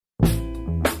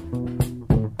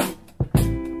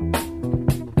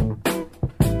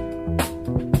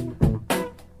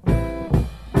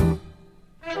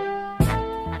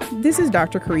This is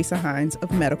Dr. Carissa Hines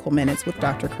of Medical Minutes with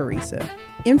Dr. Carissa.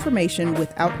 Information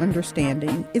without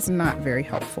understanding is not very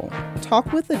helpful.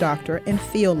 Talk with the doctor and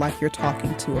feel like you're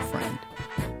talking to a friend.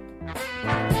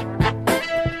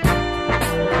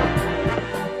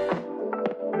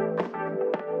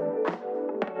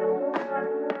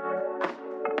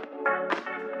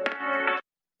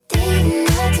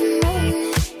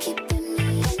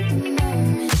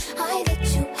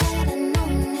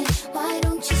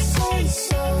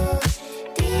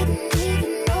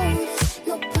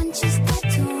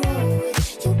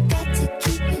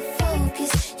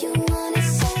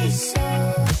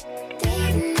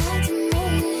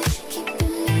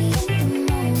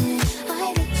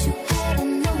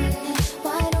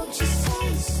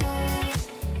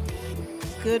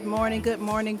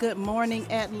 Good morning,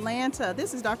 Atlanta.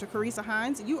 This is Dr. Carissa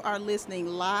Hines. You are listening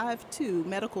live to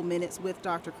Medical Minutes with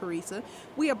Dr. Carissa.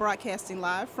 We are broadcasting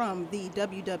live from the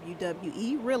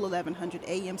WWWE Real 1100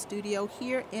 AM studio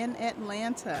here in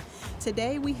Atlanta.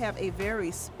 Today we have a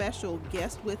very special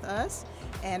guest with us,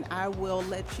 and I will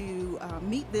let you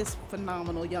meet this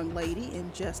phenomenal young lady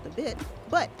in just a bit.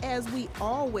 But as we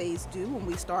always do when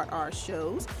we start our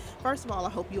shows, first of all, I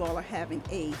hope you all are having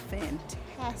a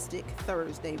fantastic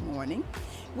Thursday morning.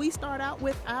 We start out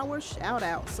with our shout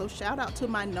out. So shout out to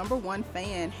my number one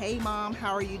fan. Hey mom,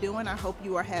 how are you doing? I hope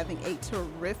you are having a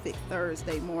terrific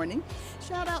Thursday morning.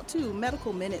 Shout out to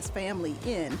Medical Minutes family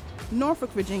in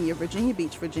Norfolk, Virginia, Virginia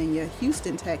Beach, Virginia,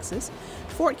 Houston, Texas,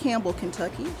 Fort Campbell,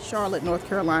 Kentucky, Charlotte, North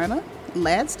Carolina,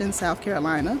 Ladston, South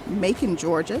Carolina, Macon,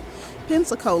 Georgia,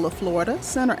 Pensacola, Florida,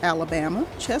 Center, Alabama,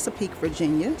 Chesapeake,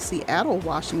 Virginia, Seattle,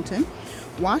 Washington,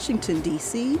 Washington,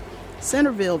 D.C.,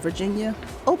 Centerville, Virginia,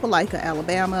 Opelika,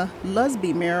 Alabama,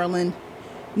 Lusby, Maryland,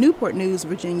 Newport News,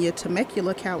 Virginia,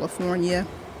 Temecula, California,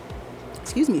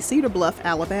 Cedar Bluff,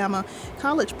 Alabama,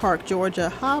 College Park, Georgia,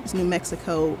 Hobbs, New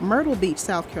Mexico, Myrtle Beach,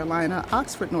 South Carolina,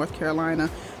 Oxford, North Carolina,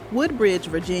 Woodbridge,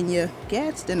 Virginia,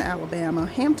 Gadsden, Alabama,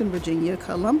 Hampton, Virginia,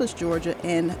 Columbus, Georgia,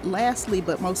 and lastly,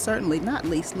 but most certainly not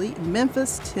leastly,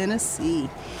 Memphis,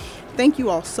 Tennessee. Thank you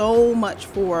all so much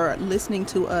for listening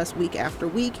to us week after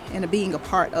week and being a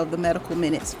part of the Medical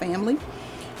Minutes family.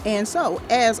 And so,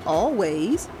 as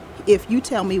always, if you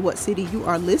tell me what city you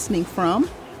are listening from,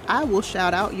 I will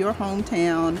shout out your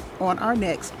hometown on our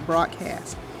next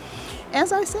broadcast.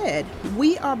 As I said,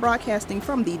 we are broadcasting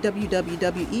from the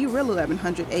WWWE Real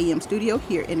 1100 AM studio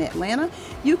here in Atlanta.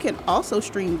 You can also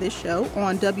stream this show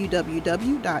on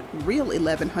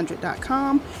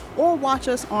www.real1100.com or watch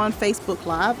us on Facebook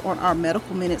Live on our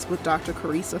Medical Minutes with Dr.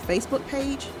 Carissa Facebook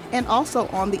page and also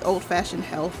on the Old Fashioned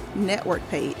Health Network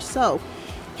page. So,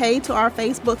 hey to our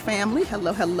Facebook family,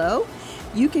 hello.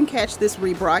 You can catch this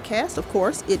rebroadcast. Of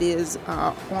course, it is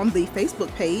on the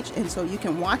Facebook page, and so you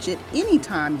can watch it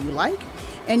anytime you like.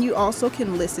 And you also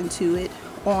can listen to it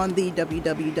on the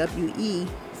WWWE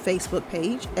Facebook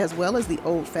page, as well as the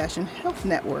Old Fashioned Health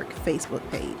Network Facebook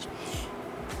page.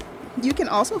 You can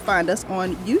also find us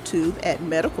on YouTube at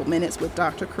Medical Minutes with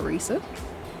Dr. Carissa.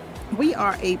 We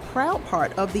are a proud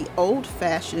part of the Old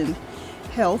Fashioned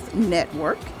Health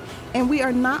Network. And we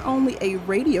are not only a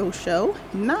radio show,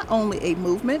 not only a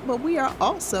movement, but we are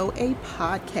also a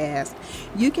podcast.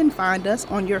 You can find us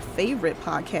on your favorite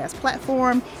podcast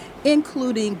platform,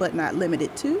 including but not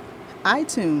limited to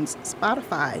iTunes,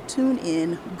 Spotify,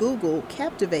 TuneIn, Google,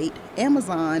 Captivate,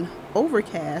 Amazon,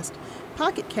 Overcast,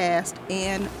 Pocket Cast,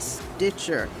 and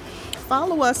Stitcher.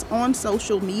 Follow us on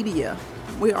social media.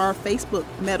 We are Facebook,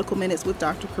 Medical Minutes with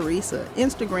Dr. Carissa,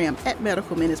 Instagram at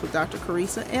Medical Minutes with Dr.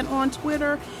 Carissa, and on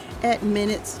Twitter at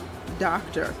Minutes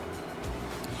Doctor.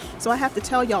 So I have to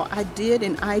tell y'all, I did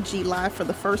an IG Live for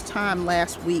the first time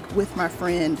last week with my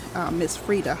friend, Miss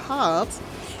Frida Hobbs,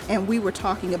 and we were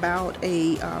talking about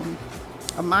a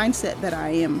mindset that I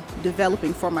am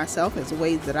developing for myself as a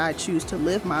way that I choose to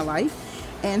live my life.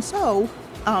 And so,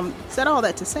 said all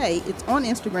that to say, it's on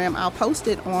Instagram. I'll post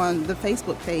it on the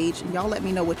Facebook page, and y'all let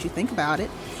me know what you think about it.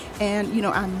 And, you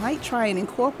know, I might try and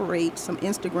incorporate some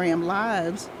Instagram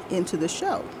lives into the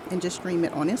show and just stream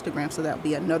it on Instagram. So that'll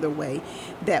be another way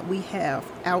that we have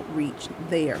outreach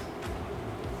there.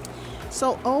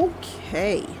 So,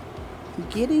 okay,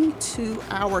 getting to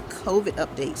our COVID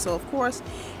update. So, of course,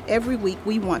 every week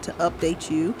we want to update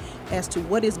you as to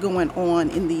what is going on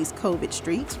in these COVID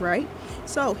streets, right?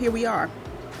 So here we are.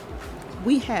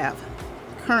 We have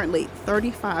currently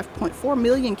 35.4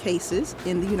 million cases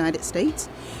in the United States,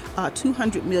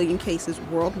 200 million cases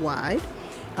worldwide,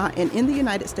 and in the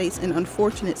United States, an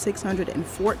unfortunate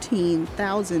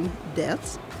 614,000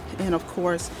 deaths. And of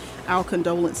course, our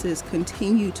condolences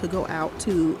continue to go out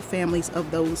to families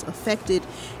of those affected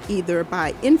either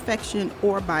by infection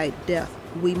or by death.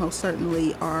 We most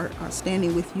certainly are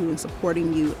standing with you and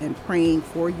supporting you and praying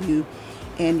for you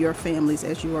and your families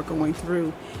as you are going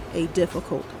through a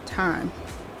difficult time.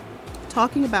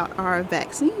 Talking about our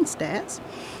vaccine stats,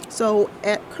 so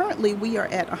currently we are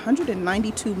at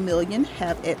 192 million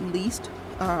have at least,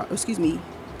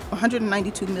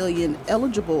 192 million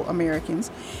eligible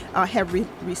Americans have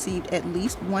received at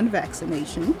least one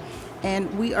vaccination,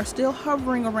 and we are still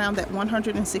hovering around that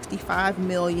 165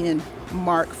 million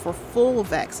mark for full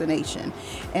vaccination.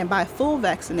 And by full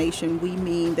vaccination, we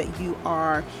mean that you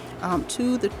are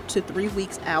 2 to 3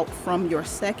 weeks out from your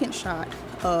second shot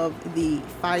of the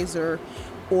Pfizer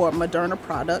or Moderna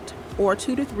product, or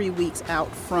 2 to 3 weeks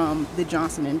out from the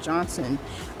Johnson & Johnson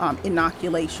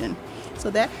inoculation.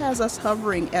 So that has us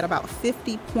hovering at about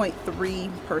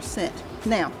 50.3%.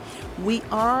 Now, we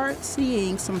are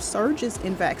seeing some surges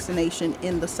in vaccination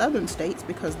in the southern states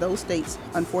because those states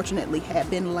unfortunately have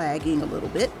been lagging a little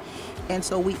bit. And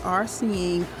so we are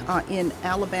seeing in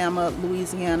Alabama,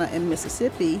 Louisiana, and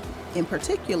Mississippi in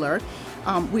particular,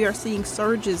 we are seeing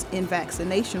surges in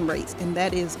vaccination rates, and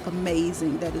that is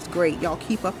amazing. That is great. Y'all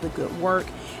keep up the good work.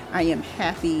 I am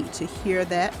happy to hear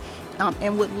that.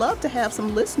 And would love to have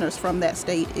some listeners from that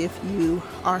state if you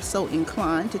are so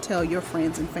inclined to tell your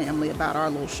friends and family about our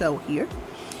little show here.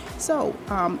 So,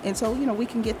 we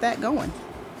can get that going.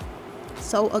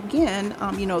 So again,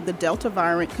 the Delta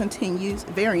variant continues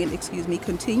to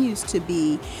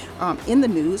be in the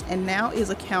news, and now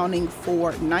is accounting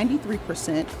for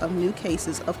 93% of new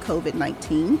cases of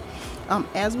COVID-19.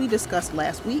 As we discussed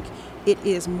last week, it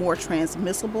is more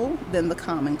transmissible than the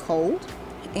common cold.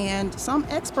 And some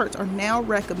experts are now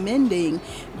recommending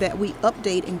that we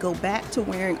update and go back to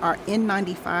wearing our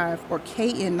N95 or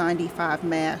KN95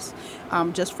 masks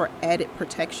just for added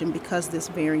protection, because this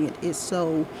variant is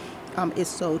so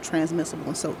transmissible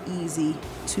and so easy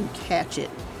to catch it.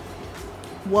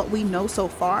 What we know so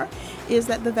far is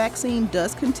that the vaccine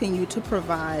does continue to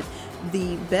provide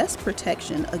the best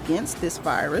protection against this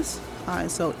virus.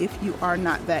 So if you are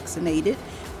not vaccinated,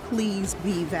 please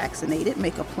be vaccinated.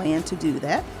 Make a plan to do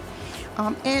that.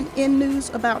 And in news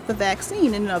about the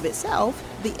vaccine in and of itself,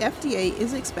 the FDA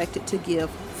is expected to give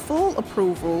full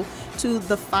approval to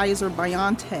the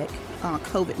Pfizer-BioNTech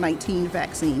COVID-19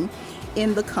 vaccine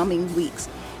in the coming weeks.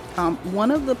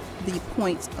 One of the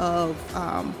points of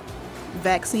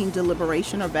vaccine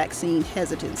deliberation or vaccine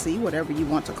hesitancy, whatever you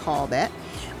want to call that,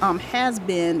 has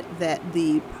been that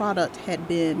the product had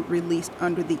been released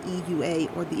under the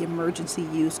EUA, or the emergency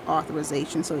use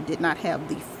authorization, so it did not have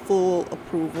the full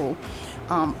approval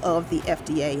of the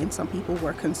FDA, and some people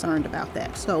were concerned about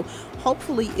that. So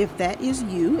hopefully, if that is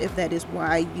you, if that is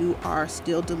why you are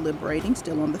still deliberating,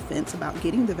 still on the fence about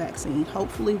getting the vaccine,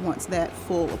 hopefully once that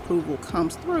full approval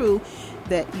comes through,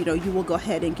 that you will go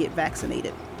ahead and get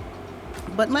vaccinated.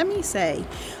 But let me say,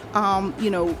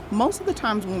 most of the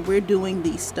times when we're doing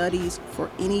these studies for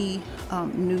any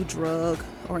new drug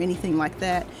or anything like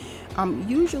that,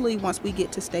 usually once we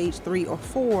get to stage 3 or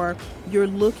 4, you're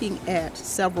looking at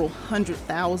several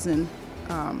 100,000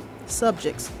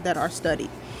 subjects that are studied.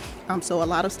 So a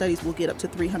lot of studies will get up to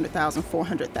 300,000,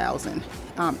 400,000,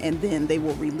 and then they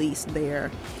will release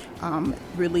their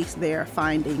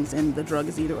findings, and the drug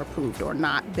is either approved or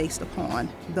not based upon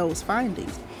those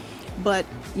findings. But,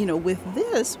 with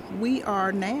this, we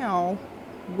are now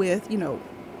with,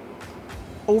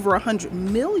 over 100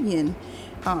 million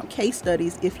case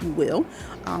studies, if you will,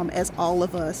 as all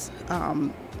of us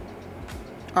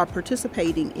are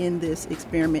participating in this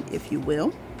experiment, if you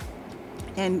will.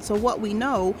 And so what we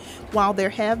know, while there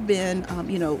have been,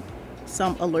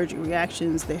 some allergic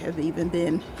reactions, there have even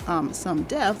been some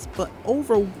deaths, but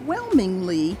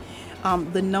overwhelmingly,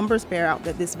 the numbers bear out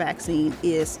that this vaccine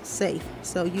is safe.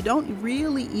 So you don't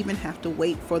really even have to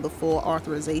wait for the full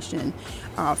authorization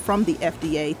from the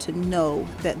FDA to know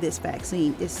that this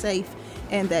vaccine is safe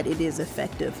and that it is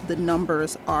effective. The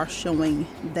numbers are showing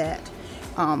that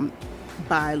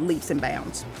by leaps and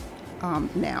bounds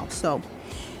now. So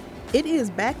it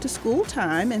is back to school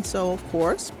time, and so of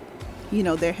course,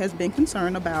 there has been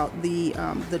concern about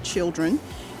the children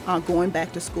going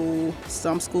back to school.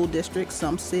 Some school districts,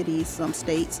 some cities, some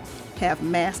states have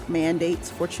mask mandates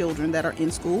for children that are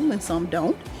in school, and some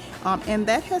don't. And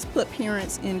that has put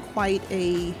parents in quite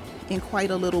a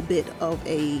little bit of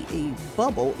a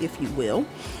bubble, if you will,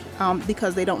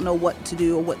 because they don't know what to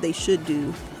do or what they should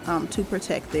do to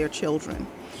protect their children.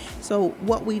 So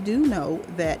what we do know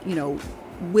that,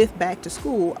 with back to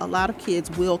school, a lot of kids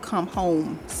will come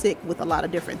home sick with a lot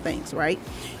of different things, right?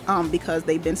 Because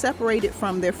they've been separated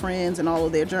from their friends and all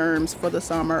of their germs for the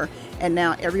summer, and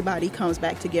now everybody comes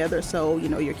back together. So,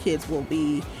 your kids will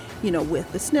be,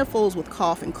 with the sniffles, with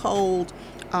cough and cold.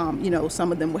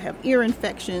 Some of them will have ear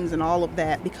infections and all of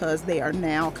that because they are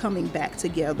now coming back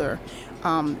together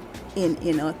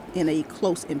in a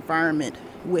close environment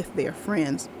with their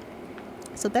friends.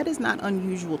 So that is not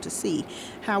unusual to see.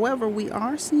 However, we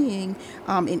are seeing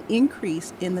an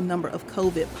increase in the number of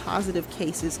COVID positive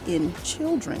cases in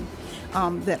children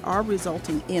that are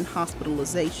resulting in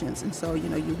hospitalizations. And so,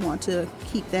 you want to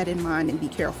keep that in mind and be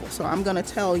careful. So I'm going to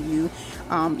tell you,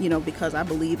 because I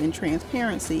believe in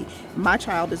transparency, my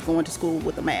child is going to school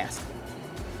with a mask,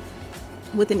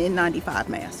 with an N95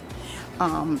 mask.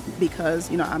 Because,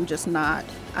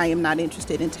 I am not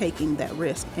interested in taking that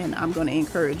risk, and I'm going to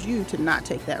encourage you to not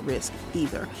take that risk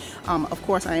either. Of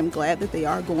course, I am glad that they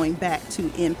are going back to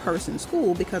in-person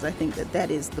school because I think that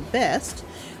is the best,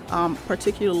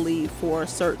 particularly for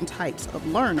certain types of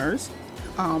learners.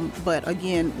 But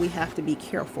again, we have to be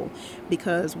careful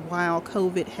because while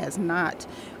COVID has not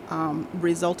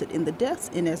resulted in the deaths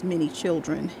in as many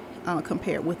children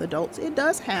compared with adults, it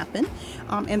does happen,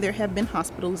 and there have been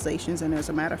hospitalizations, and as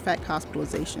a matter of fact,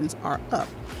 hospitalizations are up.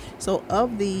 So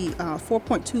of the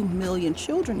 4.2 million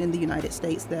children in the United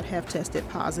States that have tested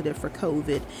positive for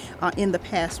COVID, in the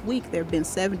past week there have been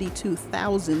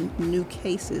 72,000 new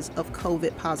cases of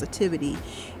COVID positivity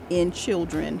in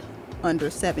children under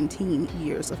 17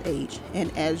 years of age.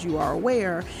 And as you are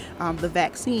aware, the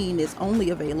vaccine is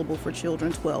only available for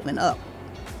children 12 and up.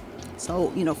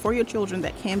 So, for your children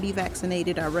that can be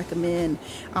vaccinated, I recommend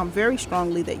very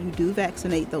strongly that you do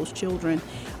vaccinate those children.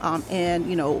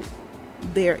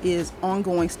 There is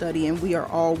ongoing study, and we are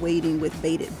all waiting with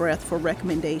bated breath for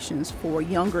recommendations for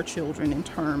younger children in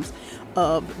terms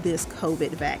of this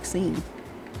COVID vaccine.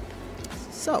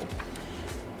 So,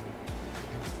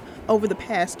 over the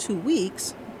past 2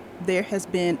 weeks, there has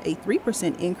been a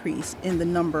 3% increase in the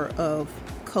number of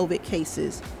COVID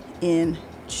cases in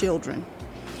children.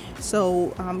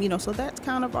 So, so that's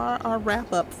kind of our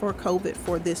wrap up for COVID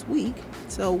for this week.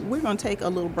 So we're going to take a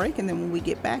little break, and then when we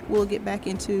get back, we'll get back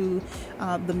into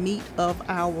the meat of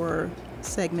our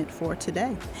segment for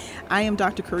today. I am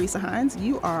Dr. Carissa Hines.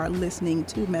 You are listening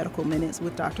to Medical Minutes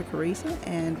with Dr. Carissa,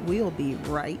 and we'll be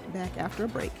right back after a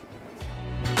break.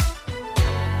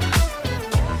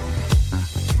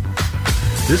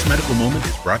 This medical moment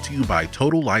is brought to you by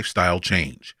Total Lifestyle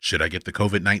Change. Should I get the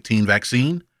COVID-19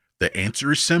 vaccine? The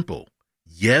answer is simple.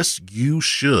 Yes, you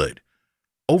should.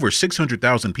 Over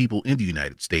 600,000 people in the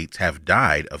United States have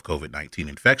died of COVID-19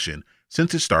 infection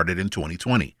since it started in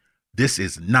 2020. This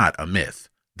is not a myth.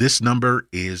 This number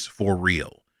is for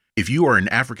real. If you are an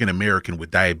African American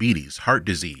with diabetes, heart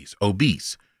disease,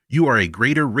 obese, you are a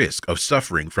greater risk of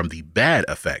suffering from the bad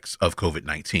effects of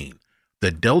COVID-19. The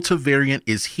Delta variant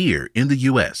is here in the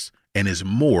U.S. and is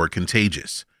more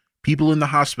contagious. People in the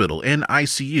hospital and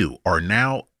ICU are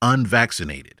now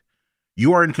unvaccinated.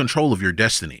 You are in control of your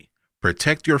destiny.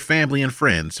 Protect your family and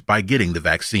friends by getting the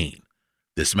vaccine.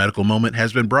 This medical moment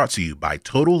has been brought to you by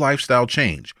Total Lifestyle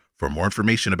Change. For more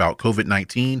information about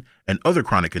COVID-19 and other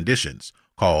chronic conditions,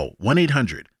 call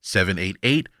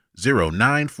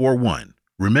 1-800-788-0941.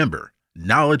 Remember,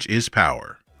 knowledge is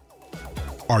power.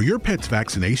 Are your pets'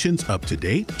 vaccinations up to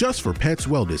date? Just for Pets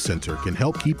Wellness Center can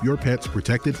help keep your pets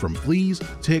protected from fleas,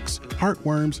 ticks,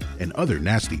 heartworms, and other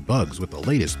nasty bugs with the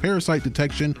latest parasite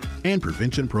detection and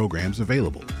prevention programs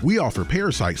available. We offer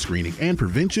parasite screening and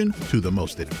prevention to the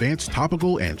most advanced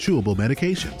topical and chewable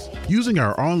medications. Using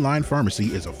our online pharmacy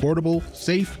is affordable,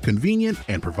 safe, convenient,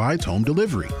 and provides home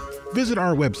delivery. Visit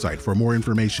our website for more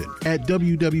information at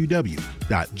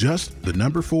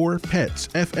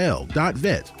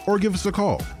www.just4petsfl.vet or give us a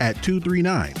call at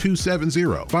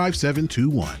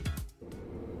 239-270-5721.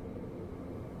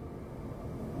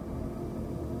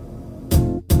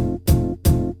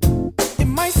 It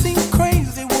might seem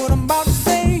crazy what I'm about to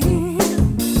say.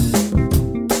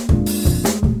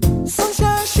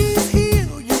 Sunshine, she's here,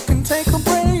 you can take a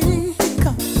break.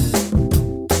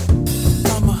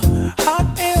 I'm a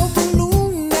hot air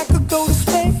balloon that could go to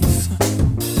space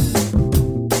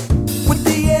with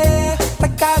the air,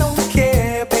 like I don't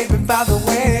care, baby, by the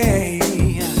way.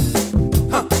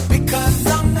 Because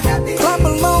I'm happy. Clap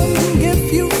along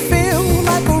if you feel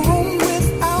like a room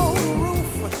without a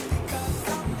roof. Because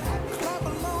I'm happy. Clap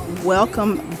along.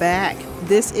 Welcome back.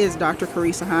 This is Dr.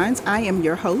 Carissa Hines. I am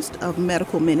your host of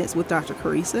Medical Minutes with Dr.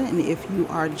 Carissa, and if you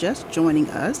are just joining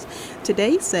us,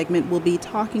 today's segment will be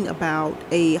talking about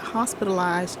a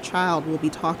hospitalized child. We'll be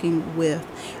talking with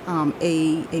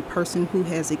a person who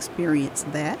has experienced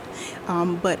that.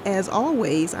 But as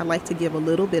always, I like to give a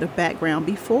little bit of background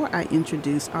before I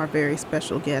introduce our very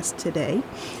special guest today.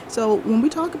 So when we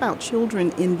talk about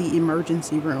children in the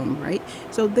emergency room, right?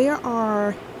 So there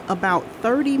are about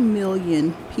 30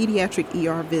 million pediatric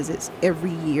ER visits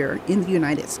every year in the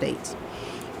United States.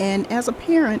 And as a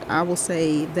parent, I will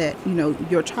say that,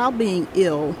 your child being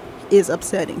ill is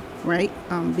upsetting, right?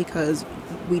 Because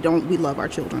we love our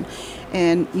children.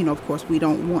 And, of course, we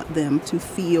don't want them to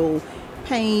feel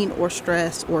pain or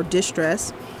stress or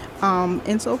distress.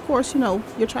 And so, of course,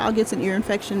 your child gets an ear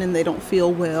infection and they don't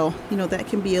feel well, that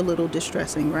can be a little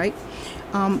distressing, right?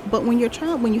 But when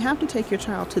you have to take your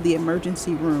child to the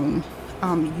emergency room,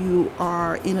 you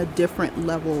are in a different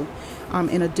level,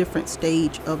 in a different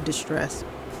stage of distress,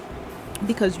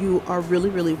 because you are really,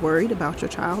 really worried about your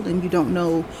child and you don't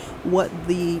know what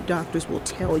the doctors will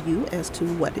tell you as to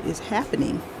what is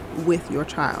happening with your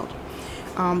child.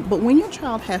 But when your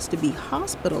child has to be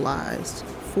hospitalized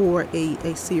for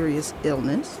a serious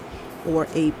illness or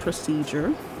a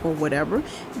procedure or whatever,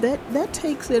 that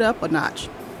takes it up a notch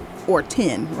or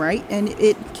 10, right? And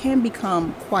it can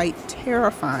become quite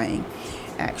terrifying,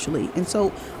 actually. And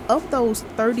so of those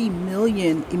 30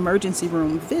 million emergency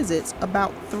room visits,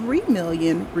 about 3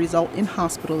 million result in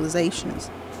hospitalizations.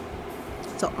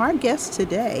 So our guest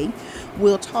today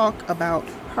will talk about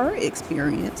her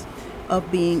experience of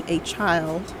being a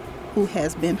child who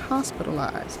has been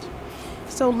hospitalized.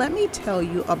 So let me tell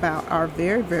you about our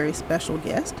very, very special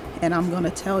guest, and I'm going to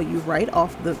tell you right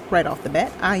off the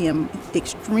bat, I am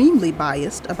extremely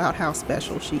biased about how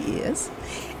special she is,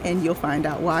 and you'll find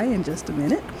out why in just a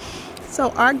minute.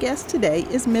 So our guest today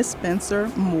is Miss Spencer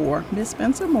Moore. Miss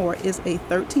Spencer Moore is a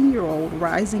 13-year-old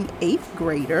rising 8th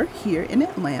grader here in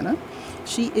Atlanta.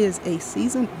 She is a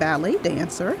seasoned ballet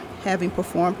dancer, having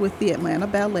performed with the Atlanta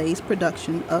Ballet's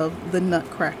production of The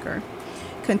Nutcracker.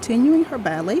 Continuing her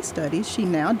ballet studies, she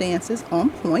now dances on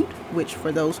pointe, which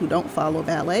for those who don't follow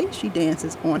ballet, she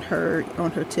dances on her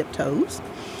tiptoes.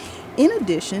 In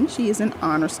addition, she is an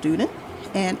honor student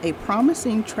and a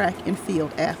promising track and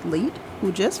field athlete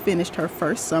who just finished her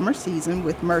first summer season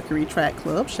with Mercury Track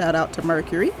Club. Shout out to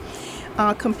Mercury.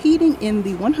 Competing in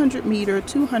the 100 meter,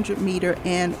 200 meter,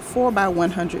 and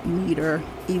 4x100 meter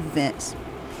events.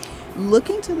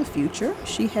 Looking to the future,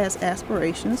 she has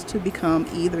aspirations to become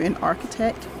either an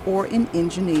architect or an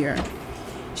engineer.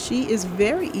 She is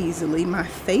very easily my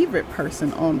favorite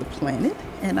person on the planet,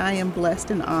 and I am blessed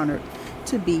and honored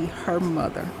to be her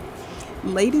mother.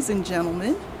 Ladies and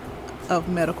gentlemen of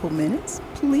Medical Minutes,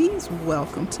 please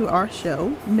welcome to our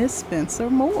show, Miss Spencer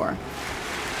Moore.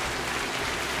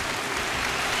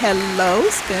 Hello,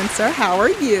 Spencer. How are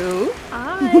you?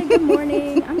 Hi, good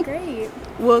morning. I'm great.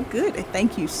 Well, good.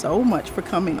 Thank you so much for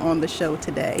coming on the show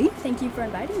today. Thank you for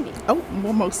inviting me. Oh,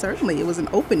 well, most certainly. It was an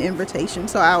open invitation.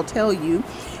 So I'll tell you,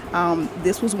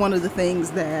 this was one of the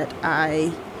things that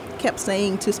I kept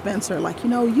saying to Spencer, like,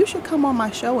 you should come on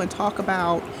my show and talk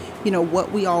about,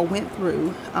 what we all went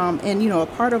through. And, a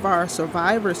part of our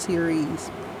Survivor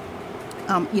series,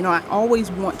 I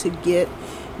always want to get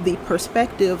the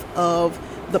perspective of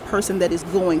the person that is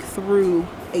going through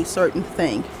a certain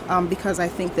thing, because I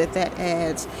think that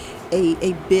adds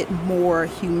a bit more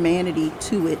humanity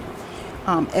to it,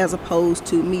 as opposed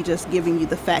to me just giving you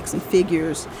the facts and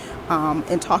figures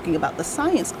and talking about the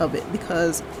science of it,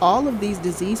 because all of these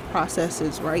disease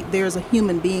processes, right, there's a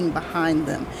human being behind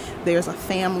them. There's a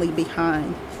family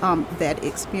behind that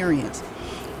experience.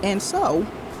 And so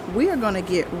we are going to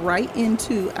get right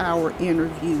into our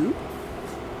interview.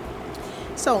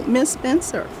 So, Miss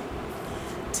Spencer,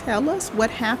 tell us what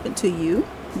happened to you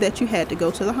that you had to go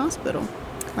to the hospital.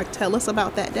 Like, tell us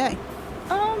about that day.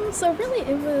 So really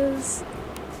it was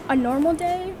a normal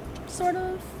day, sort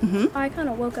of. Mm-hmm. I kind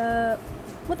of woke up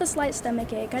with a slight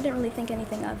stomach ache. I didn't really think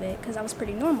anything of it because that was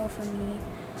pretty normal for me.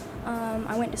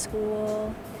 I went to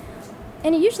school,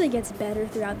 and it usually gets better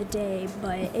throughout the day,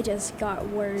 but it just got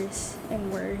worse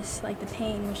and worse. Like, the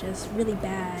pain was just really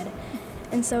bad.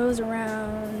 And so it was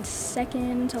around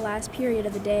second to last period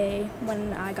of the day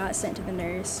when I got sent to the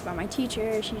nurse by my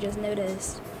teacher. She just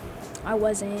noticed I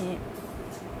didn't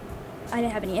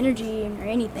have any energy or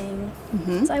anything.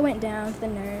 Mm-hmm. So I went down to the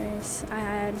nurse. I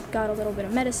had got a little bit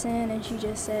of medicine, and she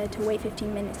just said to wait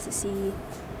 15 minutes to see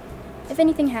if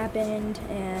anything happened,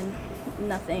 and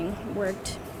nothing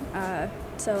worked.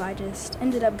 So I just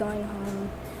ended up going home.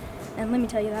 And let me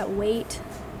tell you, that wait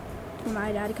for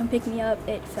my dad to come pick me up,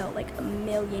 it felt like a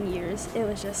million years. It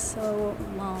was just so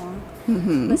long.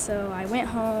 But so I went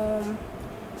home,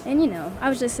 and, you know, I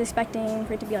was just expecting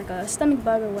for it to be like a stomach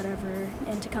bug or whatever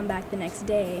and to come back the next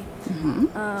day.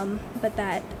 But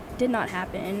that did not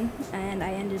happen, and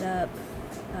I ended up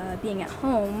being at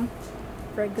home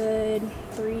for a good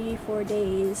 3-4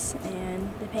 days,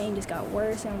 and the pain just got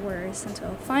worse and worse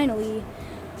until finally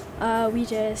we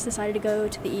just decided to go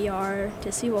to the ER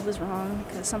to see what was wrong,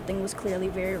 because something was clearly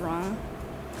very wrong.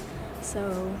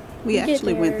 So we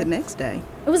actually went the next day.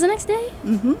 It was the next day?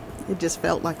 It just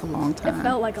felt like a long time. It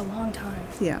felt like a long time.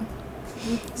 Yeah.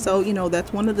 So, you know,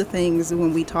 that's one of the things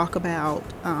when we talk about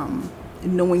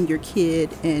knowing your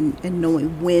kid and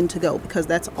knowing when to go, because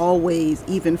that's always,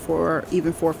 even for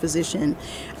a physician,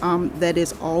 that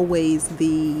is always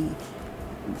the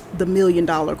 $1 million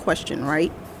question,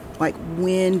 right? Like,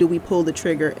 when do we pull the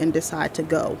trigger and decide to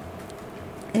go?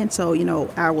 And so, you know,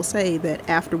 I will say that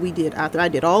after I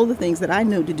did all the things that I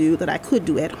knew to do, that I could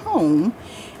do at home,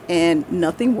 and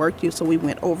nothing worked. So we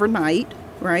went overnight,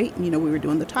 right? You know, we were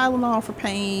doing the Tylenol for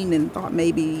pain and thought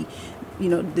maybe, you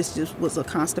know, this just was a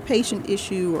constipation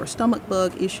issue or a stomach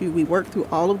bug issue. We worked through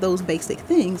all of those basic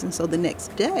things. And so the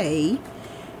next day,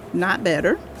 not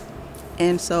better.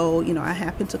 And so, you know, I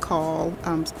happened to call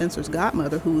Spencer's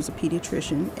godmother, who's a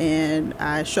pediatrician, and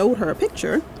I showed her a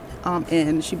picture,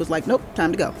 and she was like, nope,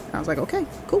 time to go. I was like, okay,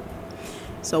 cool.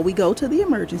 So we go to the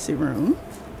emergency room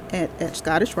at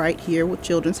Scottish Rite here with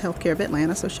Children's Healthcare of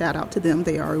Atlanta. So shout out to them.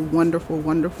 They are a wonderful,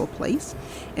 wonderful place.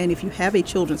 And if you have a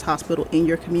children's hospital in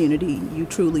your community, you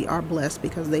truly are blessed,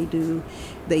 because they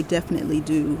definitely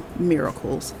do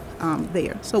miracles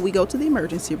there. So we go to the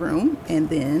emergency room, and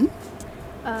then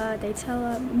they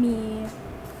tell me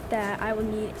that I will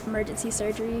need emergency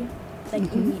surgery,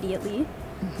 like immediately.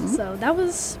 So that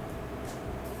was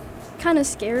kind of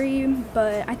scary,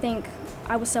 but I think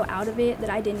I was so out of it that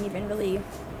I didn't even really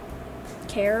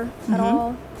care at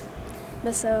all.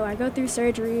 But so I go through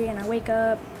surgery and I wake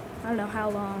up. I don't know how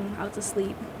long I was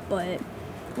asleep, but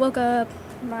woke up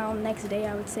around next day,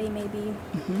 I would say, maybe.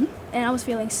 And I was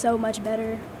feeling so much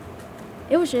better.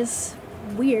 It was just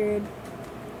weird,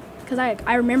 because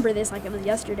I remember this like it was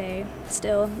yesterday,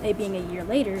 still, it being a year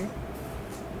later.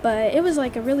 But it was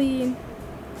like a really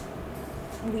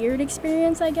weird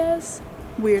experience, I guess.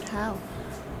 Weird how?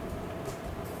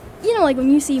 You know, like when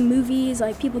you see movies,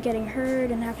 like people getting hurt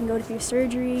and having to go through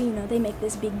surgery, you know, they make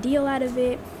this big deal out of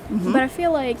it. But I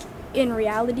feel like in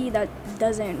reality that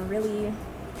doesn't really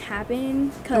happen,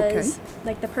 because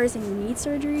like the person who needs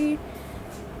surgery,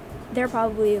 they're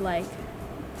probably like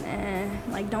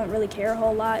don't really care a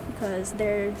whole lot, because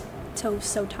they're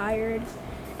so tired.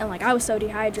 And like I was so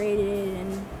dehydrated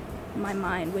and my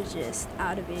mind was just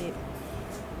out of it.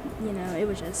 You know, it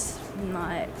was just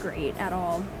not great at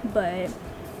all. But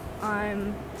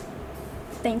I'm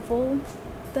thankful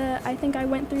that I think I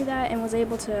went through that and was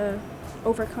able to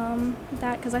overcome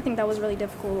that, because I think that was really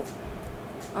difficult,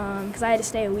 because I had to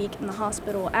stay a week in the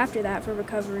hospital after that for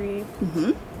recovery.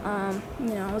 You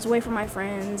know, I was away from my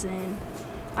friends, and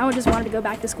I just wanted to go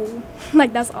back to school.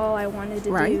 Like, that's all I wanted to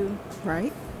do.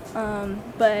 Right.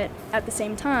 But at the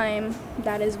same time,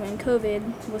 that is when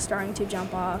COVID was starting to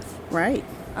jump off. Right.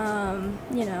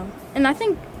 You know, and I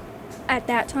think at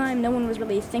that time, no one was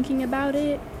really thinking about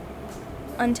it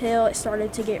until it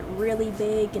started to get really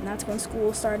big, and that's when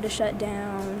school started to shut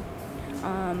down.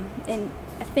 And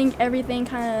I think everything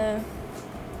kind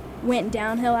of went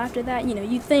downhill after that. You know,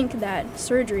 you'd think that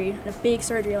surgery, a big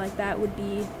surgery like that, would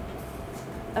be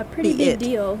a pretty big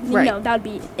deal. Right. You know, that would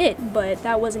be it, but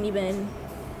that wasn't even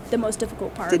the most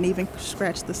difficult part. Didn't even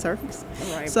scratch the surface.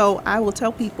 Right. So I will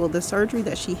tell people the surgery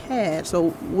that she had.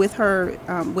 So with her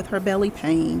belly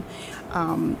pain,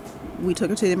 we took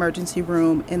her to the emergency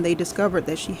room, and they discovered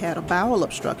that she had a bowel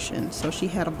obstruction. So she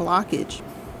had a blockage,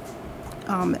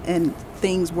 and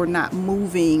things were not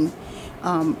moving,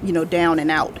 you know, down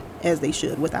and out as they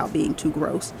should without being too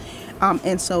gross.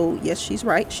 And so, yes, she's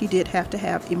right. She did have to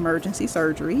have emergency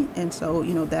surgery. And so,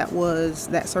 you know,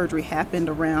 that surgery happened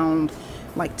around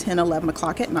like 10, 11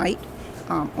 o'clock at night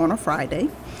on a Friday.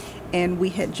 And we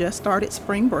had just started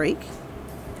spring break.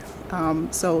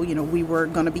 So, you know, we were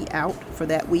going to be out for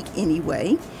that week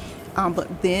anyway.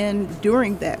 But then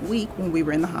during that week, when we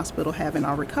were in the hospital having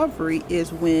our recovery,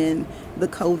 is when the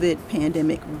COVID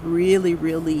pandemic really,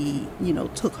 really, you know,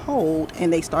 took hold,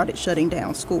 and they started shutting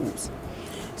down schools.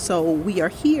 So we are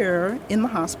here in the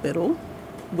hospital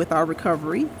with our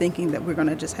recovery, thinking that we're going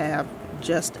to just have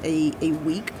just a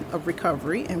week of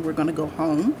recovery, and we're going to go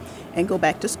home and go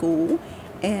back to school.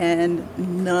 And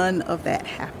none of that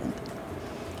happened.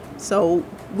 So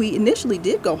we initially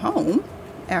did go home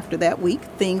after that week,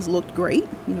 things looked great.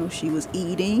 You know, she was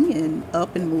eating and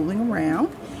up and moving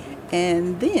around.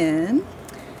 And then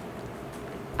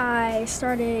I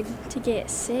started to get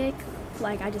sick.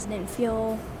 Like, I just didn't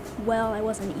feel well. I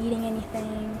wasn't eating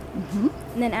anything.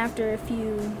 And then after a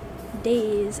few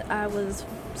days, I was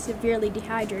severely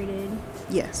dehydrated.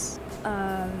 yes,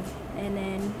 And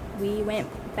then we went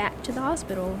back to the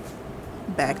hospital.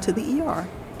 back to the ER.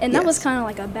 And that was Yes. kind of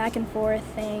like a back and forth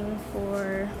thing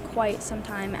for quite some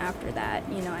time after that.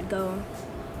 You know, I'd go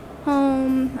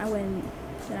home, I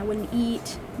wouldn't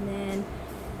eat, and then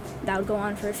that would go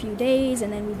on for a few days,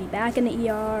 and then we'd be back in the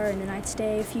ER, and then I'd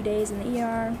stay a few days in the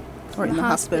ER. Or in the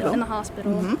hospital. In the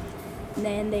hospital. Mhm. And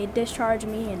then they'd discharge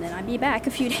me, and then I'd be back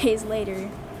a few days later.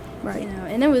 Right. You know,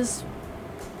 and it was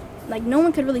like no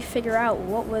one could really figure out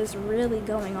what was really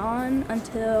going on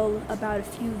until about a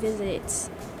few visits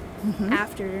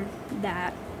after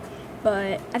that.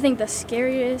 But I think the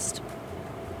scariest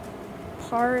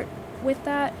part with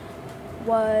that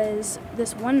was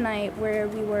this one night where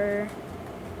we were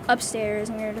upstairs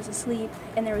and we were just asleep,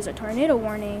 and there was a tornado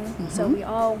warning. So we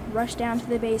all rushed down to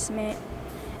the basement,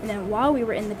 and then while we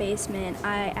were in the basement,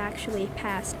 I actually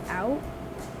passed out.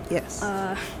 Yes.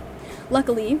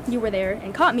 Luckily, you were there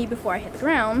and caught me before I hit the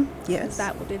ground. Yes. 'Cause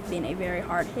that would have been a very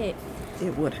hard hit.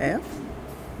 It would have.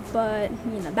 But,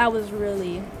 you know, that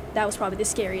was probably the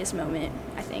scariest moment,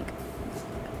 I think.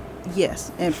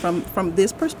 Yes, and from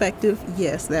this perspective,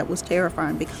 yes, that was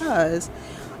terrifying because,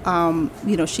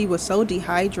 you know, she was so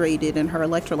dehydrated and her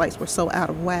electrolytes were so out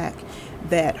of whack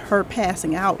that her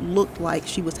passing out looked like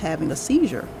she was having a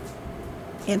seizure.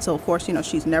 And so, of course, you know,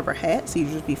 she's never had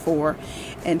seizures before.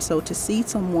 And so to see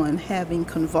someone having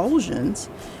convulsions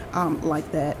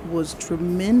like that was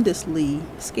tremendously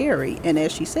scary. And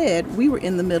as she said, we were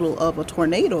in the middle of a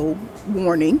tornado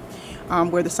warning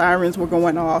where the sirens were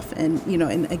going off. And, you know,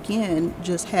 and again,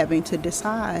 just having to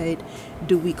decide,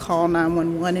 do we call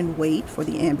 911 and wait for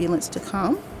the ambulance to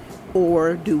come?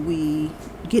 Or do we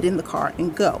get in the car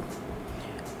and go?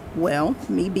 Well,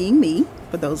 me being me,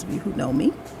 for those of you who know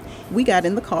me, we got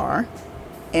in the car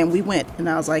and we went, and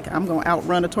I was like, I'm going to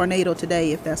outrun a tornado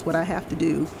today if that's what I have to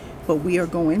do, but we are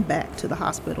going back to the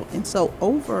hospital. And so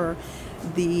over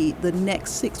the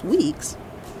next 6 weeks,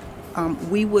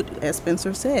 we would, as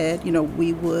Spencer said, you know,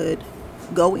 we would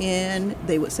go in,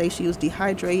 they would say she was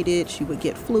dehydrated, she would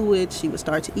get fluids, she would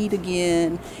start to eat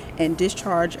again and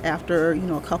discharge after, you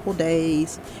know, a couple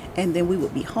days, and then we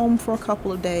would be home for a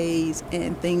couple of days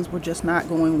and things were just not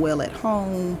going well at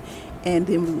home, and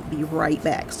then we would be right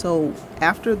back. So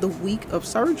after the week of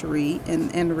surgery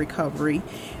and the recovery,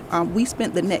 we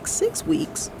spent the next 6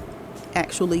 weeks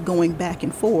actually going back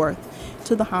and forth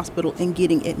to the hospital and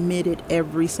getting admitted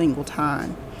every single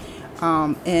time.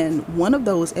 And one of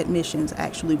those admissions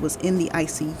actually was in the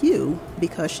ICU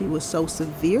because she was so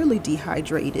severely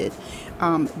dehydrated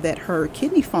that her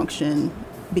kidney function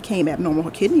became abnormal.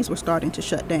 Her kidneys were starting to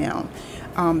shut down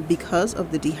because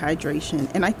of the dehydration.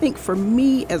 And I think for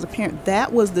me as a parent,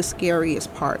 that was the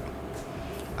scariest part.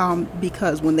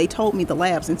 Because when they told me the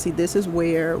labs, and see, this is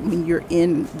where when you're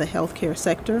in the healthcare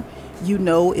sector, you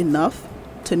know enough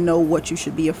to know what you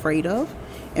should be afraid of.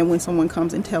 And when someone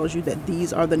comes and tells you that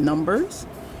these are the numbers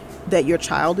that your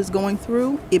child is going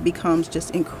through, it becomes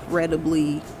just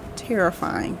incredibly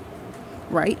terrifying,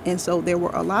 right? And so there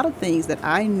were a lot of things that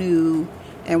I knew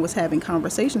and was having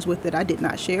conversations with that I did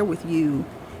not share with you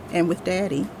and with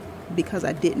Daddy because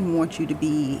I didn't want you to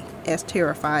be as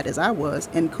terrified as I was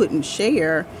and couldn't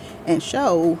share and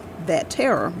show that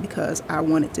terror because I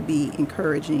wanted to be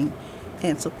encouraging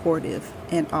and supportive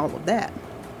and all of that.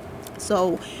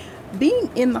 So being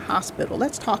in the hospital,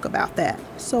 let's talk about that.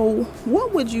 So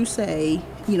what would you say,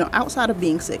 you know, outside of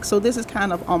being sick? So this is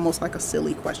kind of almost like a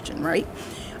silly question, right?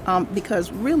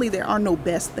 Because really there are no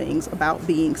best things about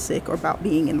being sick or about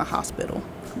being in the hospital.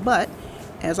 But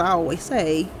as I always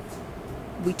say,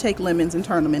 we take lemons and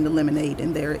turn them into lemonade,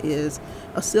 and there is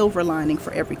a silver lining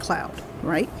for every cloud,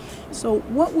 right? So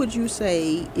what would you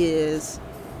say is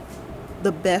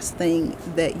the best thing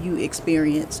that you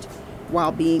experienced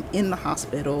while being in the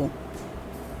hospital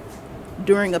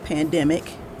during a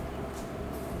pandemic,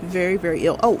 very, very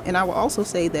ill? Oh, and I will also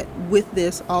say that with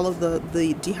this, all of the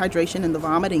dehydration and the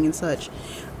vomiting and such,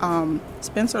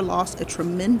 Spencer lost a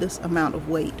tremendous amount of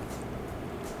weight.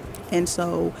 And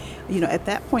so, you know, at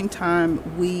that point in time,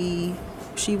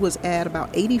 she was at about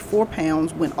 84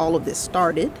 pounds when all of this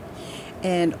started.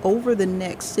 And over the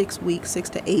next 6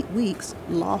 to 8 weeks,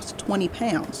 lost 20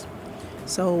 pounds.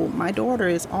 So my daughter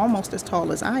is almost as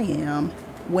tall as I am,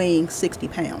 weighing 60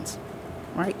 pounds,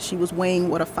 right? She was weighing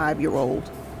what a 5-year-old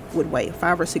would weigh, a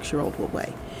 5 or 6-year-old would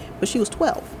weigh, but she was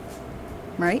 12,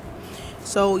 right?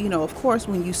 So, of course,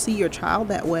 when you see your child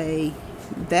that way,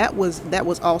 that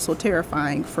was also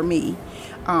terrifying for me.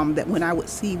 That when I would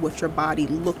see what your body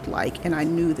looked like, and I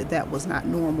knew that that was not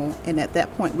normal, and at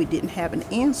that point we didn't have an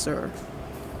answer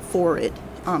for it,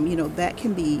 that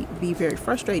can be very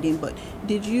frustrating. But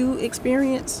did you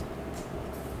experience,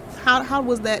 how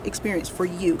was that experience for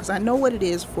you? Because I know what it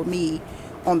is for me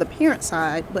on the parent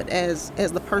side, but as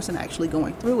the person actually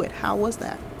going through it, how was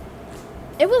that?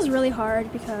 It was really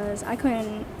hard because I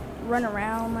couldn't run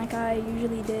around like I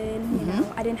usually did.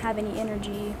 I didn't have any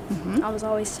energy. I was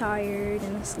always tired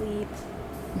and asleep.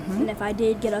 And if I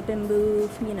did get up and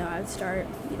move, I'd start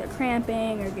either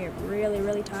cramping or get really,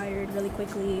 really tired really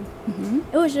quickly.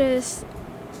 It was just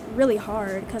really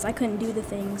hard because I couldn't do the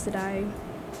things that I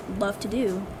love to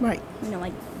do. Right.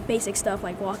 Like basic stuff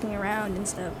like walking around and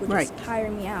stuff would just tire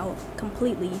me out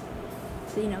completely.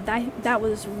 So, that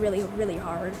was really, really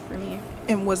hard for me.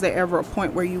 And was there ever a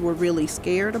point where you were really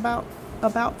scared about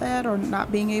that, or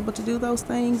not being able to do those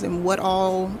things, and what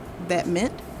all that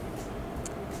meant?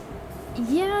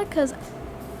 Yeah, because,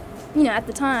 at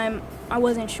the time, I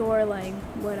wasn't sure, like,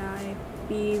 would I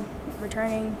be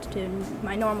returning to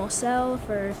my normal self,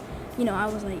 or, I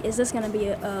was like, is this going to be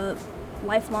a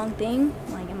lifelong thing?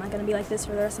 Like, am I going to be like this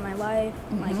for the rest of my life?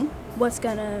 Like, what's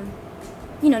going to,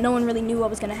 no one really knew what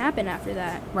was going to happen after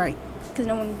that. Right. Because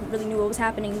no one really knew what was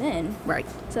happening then. Right.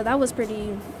 So that was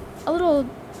a little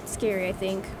scary, I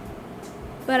think.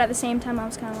 But at the same time, I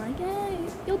was kind of like,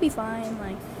 you'll be fine.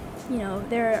 Like,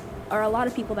 there are a lot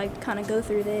of people that kind of go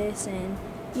through this, and,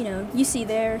 you see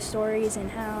their stories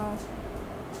and how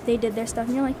they did their stuff,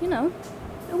 and you're like,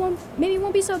 maybe it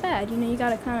won't be so bad. You got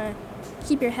to kind of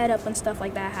keep your head up when stuff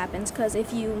like that happens, because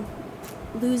if you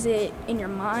lose it in your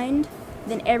mind,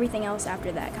 then everything else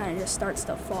after that kind of just starts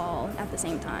to fall at the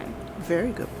same time.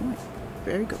 Very good point.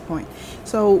 Very good point.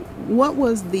 So what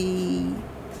was the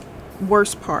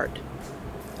worst part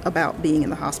about being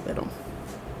in the hospital?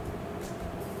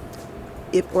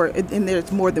 And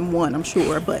there's more than one, I'm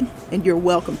sure, and you're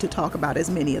welcome to talk about as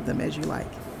many of them as you like.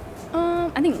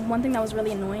 I think one thing that was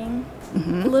really annoying,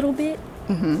 a little bit,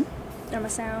 I'm going to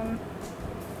sound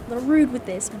a little rude with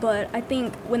this, but I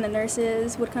think when the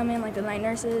nurses would come in, like the night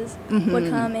nurses would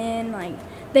come in, like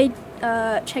they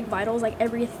check vitals like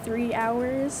every 3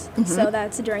 hours, so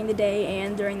that's during the day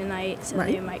and during the night, so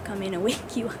they might come in and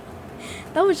wake you up.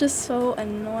 That was just so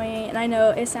annoying, and I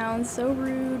know it sounds so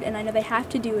rude, and I know they have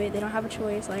to do it, they don't have a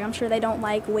choice. Like, I'm sure they don't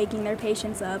like waking their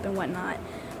patients up and whatnot,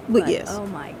 but yes. Oh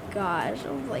my gosh,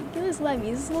 I was like, just let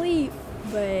me sleep.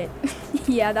 But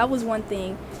yeah, that was one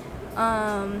thing.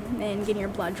 And getting your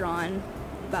blood drawn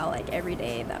about like every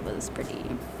day, that was pretty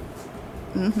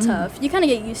tough. You kind of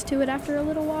get used to it after a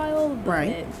little while,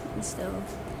 but still.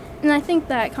 And I think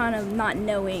that kind of not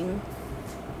knowing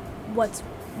what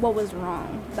was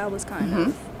wrong, that was kind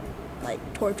of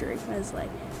like torture, because like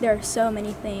there are so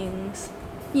many things,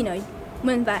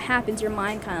 when that happens, your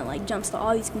mind kind of like jumps to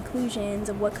all these conclusions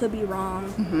of what could be wrong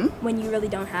when you really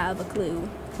don't have a clue.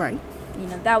 Right.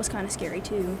 That was kind of scary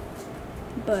too.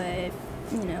 But,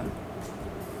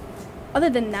 other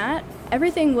than that,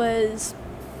 everything was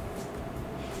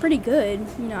pretty good.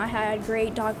 I had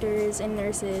great doctors and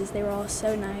nurses. They were all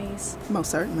so nice.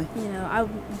 Most certainly. I'm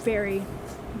very,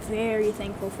 very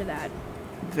thankful for that.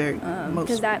 Very.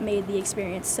 Because that made the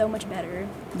experience so much better.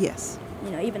 Yes.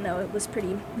 Even though it was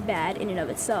pretty bad in and of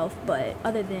itself. But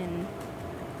other than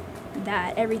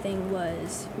that, everything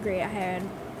was great. I had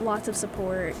lots of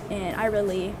support, and I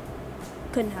really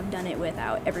couldn't have done it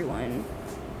without everyone,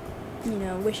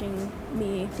 wishing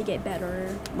me to get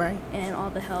better. Right. And all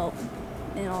the help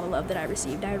and all the love that I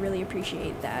received. I really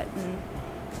appreciate that. And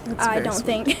That's I very don't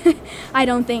sweet. think I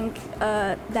don't think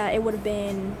that it would have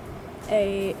been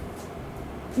a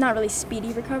not really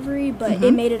speedy recovery, but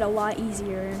it made it a lot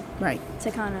easier. Right.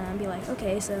 To kind of be like,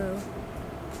 okay, so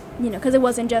because it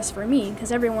wasn't just for me,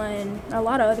 because a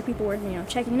lot of other people were,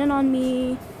 checking in on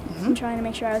me and trying to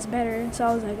make sure I was better. So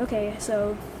I was like, okay,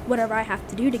 so whatever I have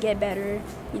to do to get better,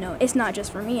 it's not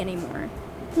just for me anymore.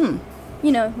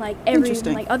 Like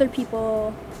like other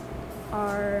people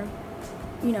are,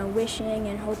 wishing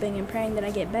and hoping and praying that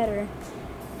I get better.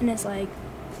 And it's like,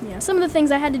 some of the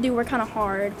things I had to do were kind of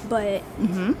hard, but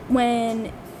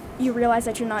when you realize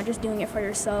that you're not just doing it for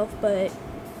yourself, but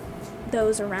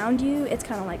those around you, it's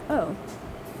kind of like, oh,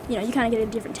 you kind of get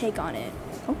a different take on it.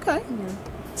 Okay.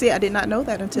 See, I did not know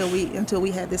that until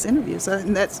we had this interview. So,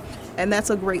 and that's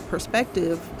a great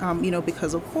perspective,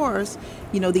 because of course,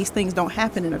 these things don't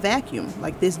happen in a vacuum.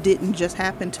 Like, this didn't just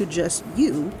happen to just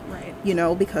you, right?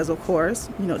 Because of course,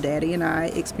 Daddy and I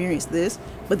experienced this,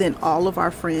 but then all of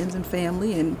our friends and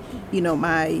family, and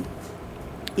my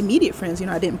immediate friends,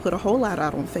 I didn't put a whole lot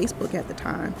out on Facebook at the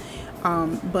time.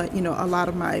 But, a lot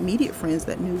of my immediate friends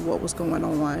that knew what was going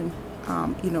on,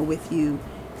 with you,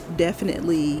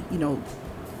 definitely,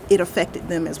 it affected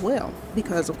them as well.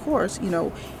 Because, of course,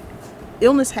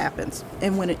 illness happens.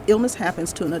 And when an illness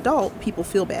happens to an adult, people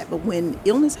feel bad. But when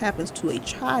illness happens to a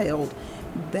child,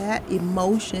 that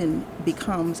emotion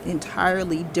becomes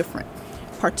entirely different,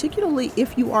 particularly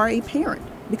if you are a parent.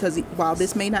 Because while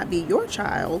this may not be your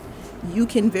child, you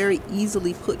can very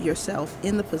easily put yourself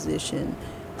in the position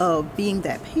of being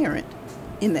that parent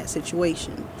in that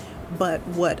situation. But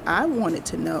what I wanted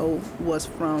to know was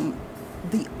from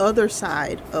the other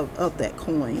side of that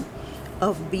coin,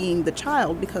 of being the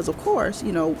child, because of course,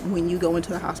 when you go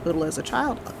into the hospital as a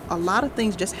child, a lot of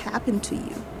things just happen to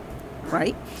you,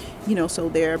 right? So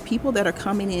there are people that are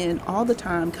coming in all the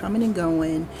time, coming and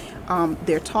going.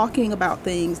 They're talking about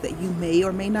things that you may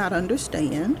or may not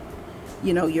understand.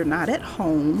 You're not at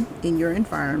home in your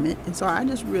environment. And so I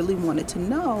just really wanted to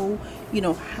know,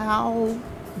 how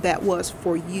that was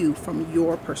for you from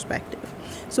your perspective.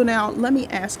 So now let me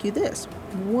ask you this.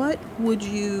 What would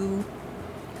you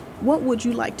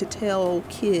like to tell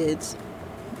kids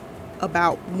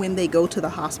about when they go to the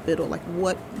hospital? Like,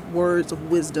 what words of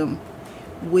wisdom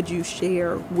would you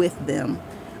share with them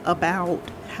about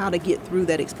how to get through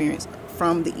that experience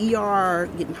from the ER,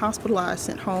 getting hospitalized,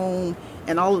 sent home,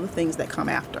 and all of the things that come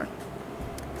after?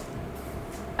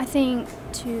 I think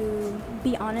to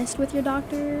be honest with your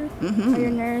doctor or your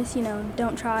nurse,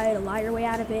 don't try to lie your way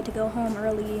out of it to go home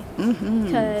early,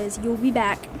 because you'll be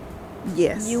back.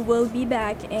 Yes. You will be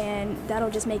back, and that'll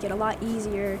just make it a lot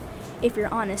easier if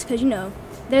you're honest, because,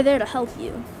 they're there to help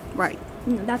you. Right.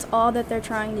 That's all that they're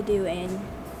trying to do, and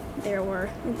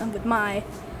with my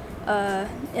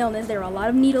illness, there were a lot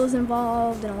of needles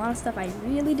involved and a lot of stuff I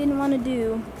really didn't want to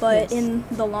do, but in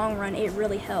the long run, it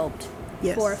really helped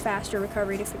for a faster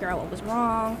recovery, to figure out what was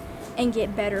wrong and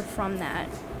get better from that.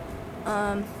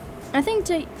 I think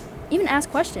to even ask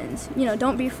questions,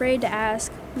 don't be afraid to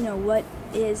ask, what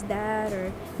is that,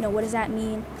 or, what does that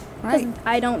mean? Right.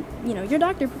 I don't, your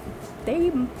doctor,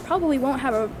 they probably won't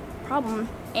have a problem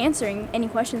answering any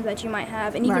questions that you might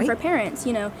have. And even for parents,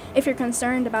 if you're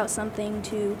concerned about something,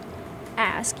 to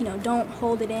ask, don't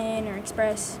hold it in or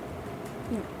express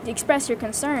your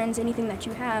concerns, anything that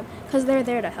you have, because they're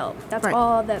there to help. That's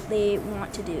all that they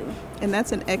want to do. And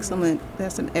that's an excellent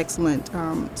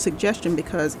suggestion,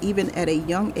 because even at a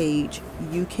young age,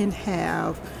 you can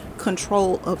have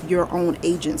control of your own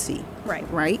agency.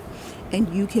 Right?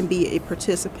 And you can be a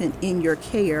participant in your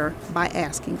care by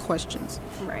asking questions.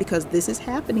 Because this is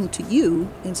happening to you,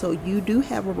 and so you do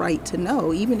have a right to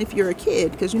know, even if you're a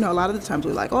kid, because a lot of the times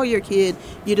we're like, oh, you're a kid,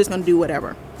 you're just going to do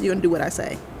whatever. You're going to do what I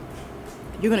say.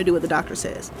 You're going to do what the doctor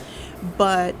says.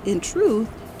 But in truth,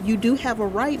 you do have a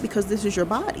right, because this is your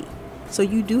body. So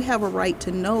you do have a right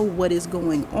to know what is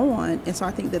going on. And so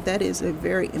I think that is a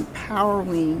very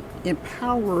empowering,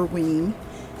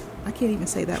 I can't even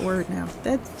say that word now.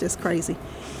 That's just crazy.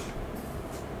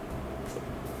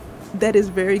 That is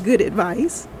very good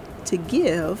advice to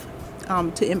give,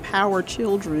 to empower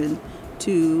children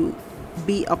to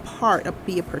be a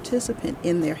participant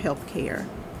in their health care,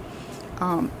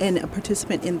 and a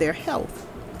participant in their health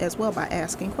as well, by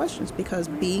asking questions, because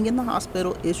being in the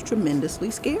hospital is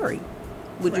tremendously scary.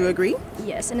 Would you agree?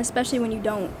 Yes, and especially when you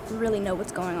don't really know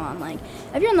what's going on. Like,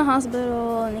 if you're in the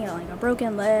hospital and you got like a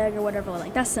broken leg or whatever,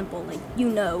 like, that's simple. Like,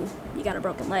 you got a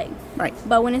broken leg. Right.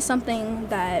 But when it's something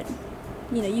that,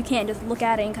 you can't just look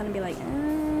at it and kind of be like,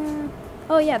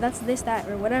 oh yeah, that's this, that,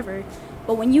 or whatever.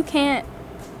 But when you can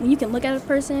look at a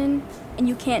person and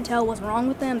you can't tell what's wrong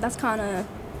with them, that's kind of,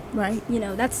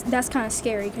 that's kind of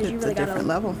scary, because you really got to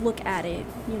look at it.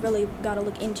 You really got to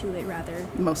look into it, rather.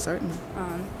 Most certainly.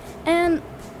 And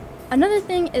another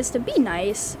thing is to be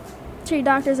nice to your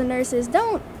doctors and nurses.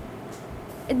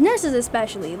 Nurses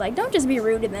especially, like, don't just be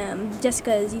rude to them just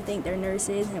because you think they're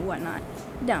nurses and whatnot.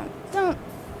 Don't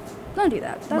do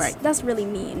that. That's really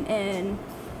mean and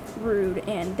rude,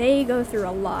 and they go through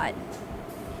a lot.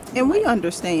 And we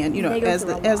understand, as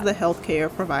the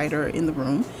healthcare provider in the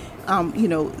room,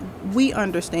 we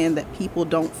understand that people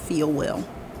don't feel well.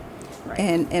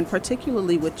 And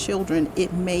particularly with children,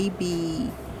 it may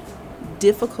be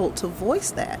difficult to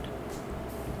voice that.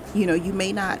 You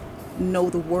may not know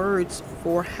the words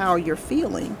for how you're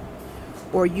feeling,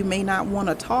 or you may not want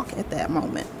to talk at that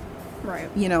moment.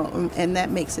 And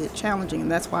that makes it challenging.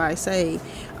 And that's why I say,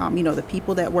 the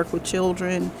people that work with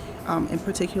children, and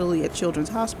particularly at children's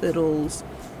hospitals,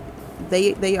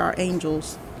 they are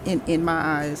angels in my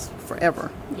eyes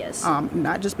forever. Yes.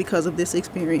 Not just because of this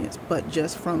experience, but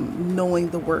just from knowing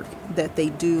the work that they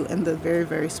do and the very,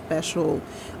 very special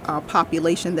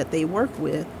population that they work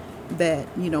with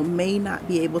that, may not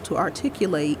be able to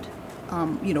articulate,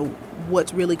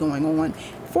 what's really going on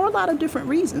for a lot of different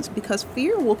reasons, because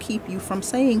fear will keep you from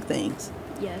saying things.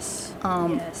 Yes.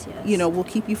 Yes. Will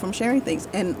keep you from sharing things.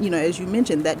 And, as you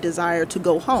mentioned, that desire to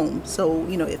go home. So,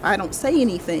 if I don't say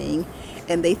anything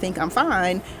and they think I'm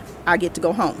fine, I get to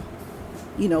go home.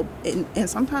 And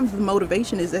sometimes the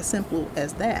motivation is as simple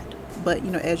as that. But,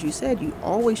 as you said, you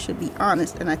always should be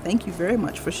honest. And I thank you very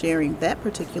much for sharing that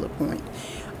particular point.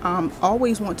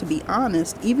 Always want to be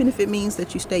honest, even if it means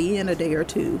that you stay in a day or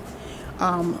two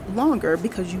longer,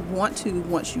 because you want to,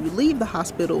 once you leave the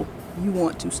hospital, you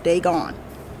want to stay gone.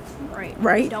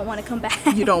 Right. You don't want to come back.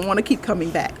 You don't want to keep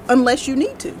coming back unless you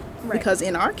need to. Right. Because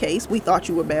in our case, we thought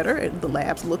you were better. The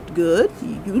labs looked good.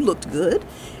 You looked good.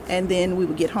 And then we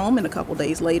would get home, and a couple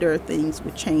days later, things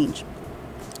would change.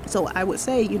 So I would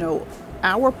say,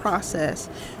 our process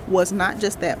was not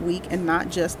just that week and not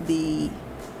just the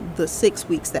 6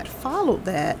 weeks that followed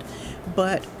that,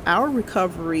 but our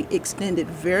recovery extended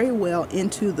very well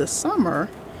into the summer,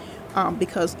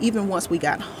 because even once we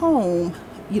got home,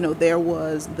 there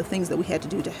was the things that we had to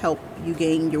do to help you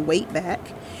gain your weight back.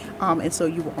 And so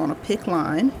you were on a PICC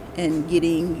line and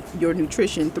getting your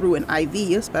nutrition through an IV,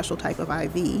 a special type of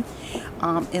IV.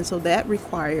 And so that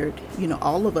required,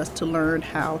 all of us to learn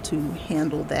how to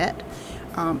handle that.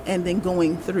 And then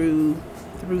going through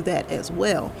that as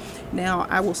well. Now,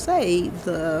 I will say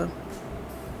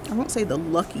I won't say the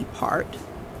lucky part,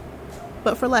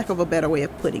 but for lack of a better way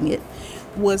of putting it,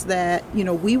 was that,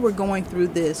 we were going through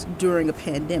this during a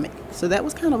pandemic. So that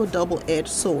was kind of a double-edged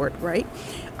sword, right?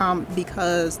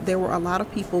 Because there were a lot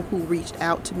of people who reached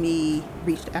out to me,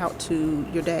 reached out to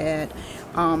your dad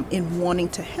in wanting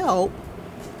to help.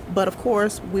 But of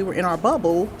course, we were in our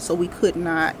bubble, so we could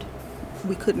not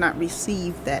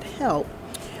receive that help.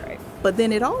 Right. But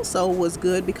then it also was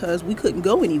good because we couldn't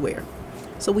go anywhere.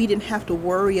 So we didn't have to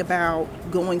worry about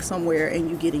going somewhere and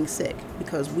you getting sick,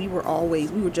 because we were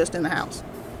just in the house.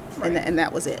 Right. And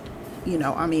that was it.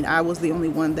 I was the only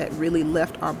one that really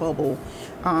left our bubble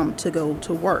to go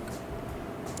to work.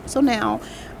 So now,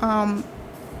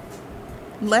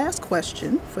 last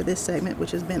question for this segment,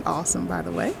 which has been awesome, by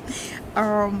the way.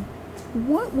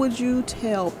 What would you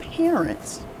tell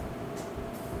parents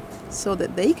so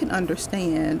that they can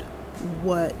understand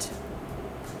what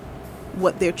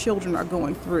their children are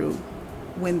going through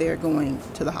when they're going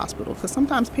to the hospital? Because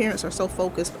sometimes parents are so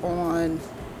focused on,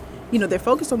 they're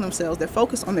focused on themselves, they're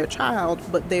focused on their child,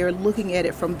 but they're looking at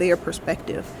it from their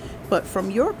perspective. But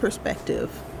from your perspective,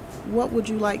 what would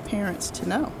you like parents to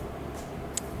know?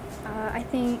 I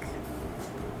think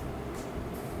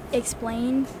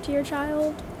explain to your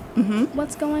child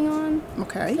what's going on.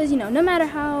 Okay. Because, no matter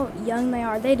how young they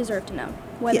are, they deserve to know,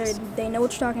 whether Yes. they know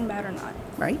what you're talking about or not.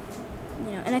 Right.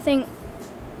 And I think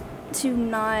to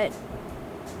not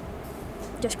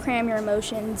just cram your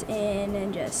emotions in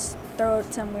and just throw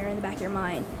it somewhere in the back of your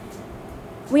mind.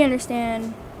 We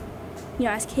understand,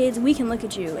 as kids, we can look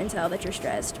at you and tell that you're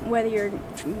stressed, whether you're,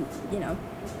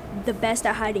 the best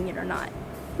at hiding it or not.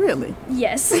 Really?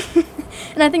 Yes.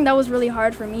 And I think that was really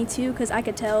hard for me too, because I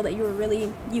could tell that you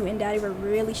and Daddy were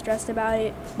really stressed about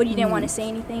it, but you didn't want to say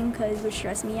anything because it would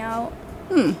stress me out.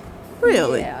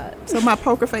 Really? Yeah. So my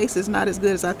poker face is not as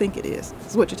good as I think it is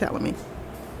what you're telling me.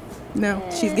 No,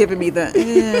 she's giving me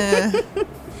the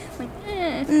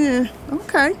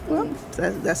okay. Well,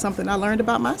 that's something I learned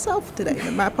about myself today.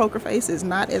 That my poker face is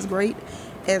not as great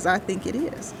as I think it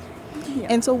is. Yeah.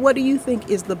 And so what do you think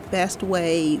is the best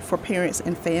way for parents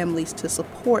and families to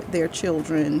support their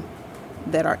children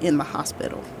that are in the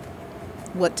hospital?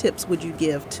 What tips would you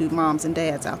give to moms and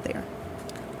dads out there?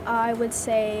 I would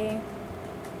say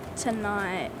to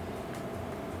not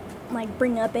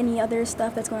bring up any other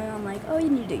stuff that's going on, like, oh, you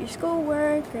need to do your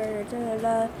schoolwork or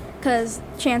da-da-da, because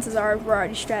chances are we're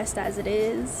already stressed as it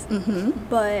is.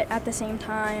 But at the same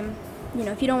time,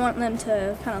 if you don't want them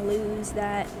to kind of lose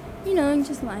that,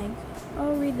 just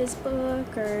read this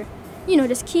book, or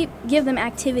just give them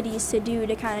activities to do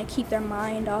to kind of keep their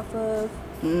mind off of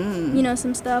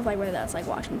some stuff, like whether that's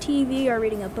watching TV or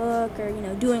reading a book or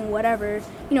doing whatever.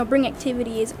 Bring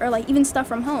activities or even stuff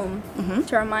from home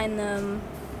to remind them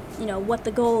what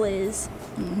the goal is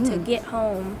to get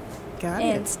home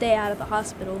and stay out of the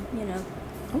hospital.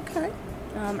 Okay.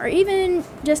 Or even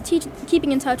just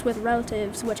keeping in touch with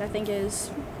relatives, which I think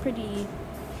is pretty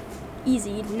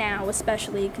easy now,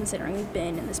 especially considering we've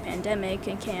been in this pandemic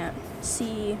and can't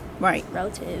see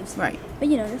relatives. Right. But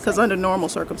because under normal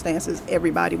circumstances,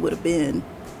 everybody would have been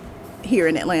here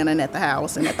in Atlanta and at the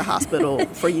house and at the hospital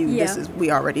for you. Yeah.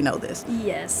 We already know this.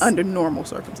 Yes. Under normal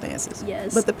circumstances.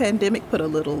 Yes. But the pandemic put a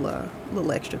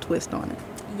little extra twist on it.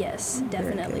 Yes,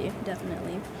 definitely.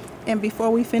 And before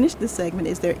we finish this segment,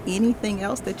 is there anything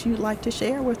else that you'd like to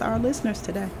share with our listeners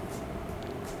today?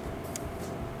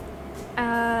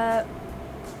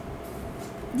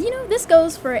 This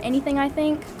goes for anything, I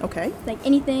think. Okay. Like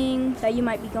anything that you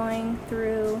might be going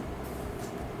through,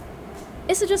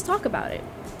 is to just talk about it.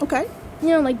 Okay.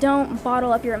 Like don't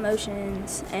bottle up your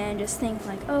emotions and just think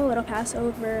like, oh, it'll pass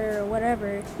over or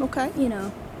whatever. Okay.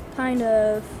 Kind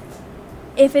of,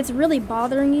 if it's really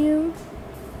bothering you,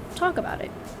 talk about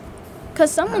it.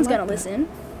 Because someone's going to listen.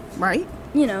 Right.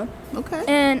 Okay.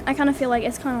 And I kind of feel like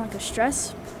it's kind of like a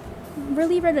stress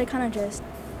reliever to kind of just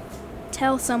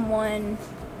tell someone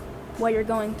what you're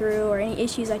going through or any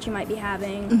issues that you might be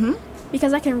having. Mm-hmm.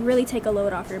 Because that can really take a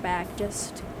load off your back,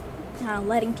 just kind of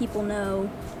letting people know,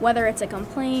 whether it's a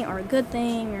complaint or a good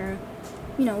thing or,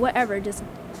 whatever, just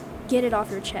get it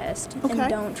off your chest. Okay. And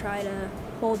don't try to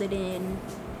hold it in.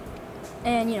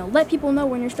 And, let people know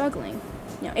when you're struggling.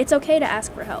 It's okay to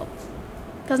ask for help.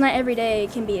 Because not every day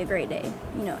can be a great day.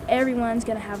 Everyone's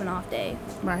going to have an off day.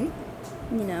 Right.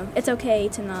 It's okay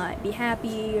to not be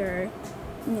happy or,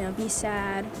 be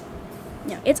sad.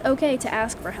 It's okay to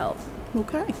ask for help.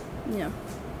 Okay.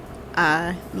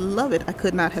 I love it. I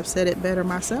could not have said it better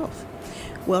myself.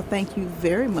 Well, thank you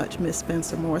very much, Miss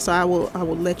Spencer Moore. So I will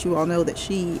let you all know that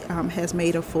she has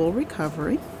made a full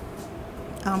recovery.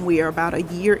 We are about a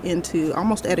year into,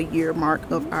 almost at a year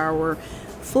mark of our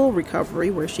full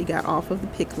recovery, where she got off of the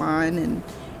PICC line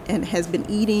and has been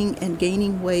eating and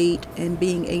gaining weight and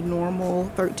being a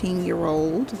normal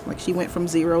 13-year-old. Like, she went from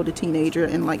 0 to teenager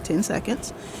in like 10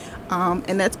 seconds.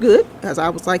 And that's good, because I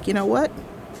was like, you know what?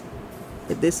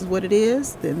 If this is what it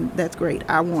is, then that's great.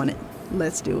 I want it.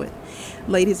 Let's do it.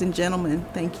 Ladies and gentlemen,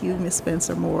 thank you, Miss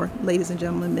Spencer Moore. Ladies and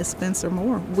gentlemen, Miss Spencer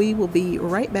Moore. We will be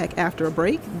right back after a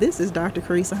break. This is Dr.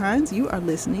 Carissa Hines. You are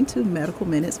listening to Medical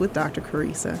Minutes with Dr.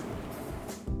 Carissa.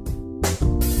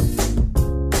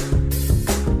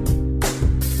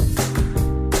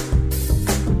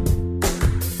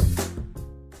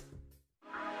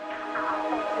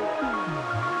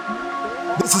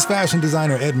 This is fashion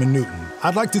designer Edmund Newton.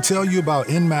 I'd like to tell you about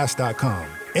nmask.com.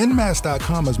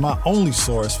 nmask.com is my only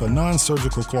source for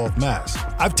non-surgical cloth masks.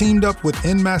 I've teamed up with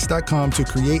nmask.com to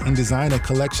create and design a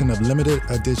collection of limited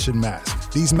edition masks.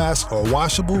 These masks are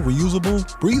washable,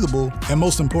 reusable, breathable, and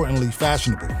most importantly,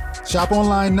 fashionable. Shop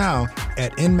online now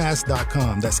at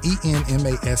nmask.com. That's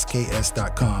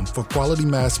ENMASKS.com for quality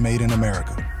masks made in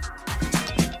America.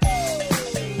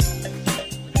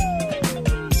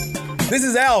 This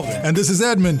is Alvin. And this is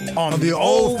Edmund on the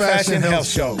Old Fashioned Health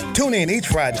Show. Tune in each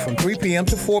Friday from 3 p.m.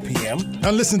 to 4 p.m.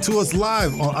 And listen to us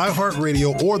live on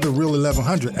iHeartRadio or the Real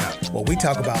 1100 app. Where we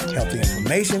talk about healthy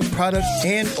information, products,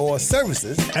 and or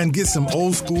services. And get some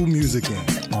old school music in.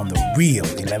 On the Real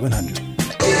 1100.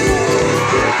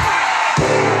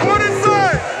 What is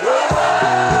that?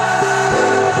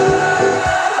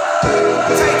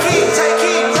 Take heed, take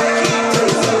heed, take heed.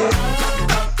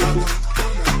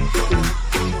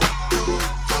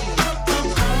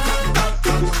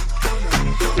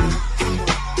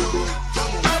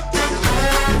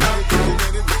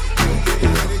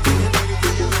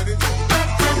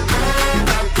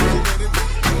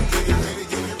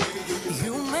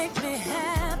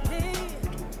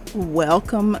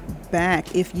 Welcome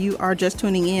back. If you are just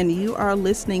tuning in, you are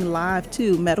listening live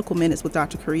to Medical Minutes with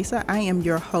Dr. Carissa. I am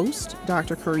your host,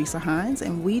 Dr. Carissa Hines,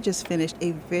 and we just finished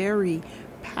a very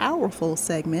powerful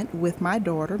segment with my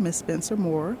daughter, Miss Spencer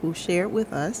Moore, who shared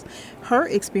with us her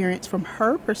experience from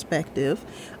her perspective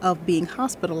of being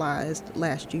hospitalized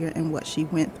last year and what she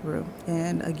went through.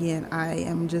 And again, I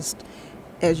am just,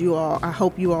 I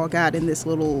hope you all got in this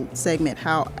little segment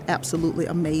how absolutely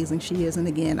amazing she is. And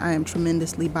again, I am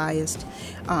tremendously biased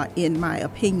in my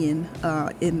opinion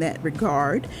in that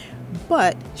regard.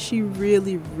 But she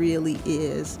really, really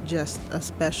is just a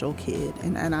special kid.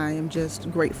 And I am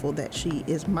just grateful that she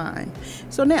is mine.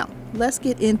 So now, let's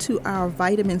get into our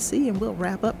vitamin C and we'll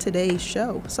wrap up today's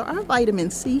show. So our vitamin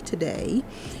C today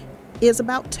is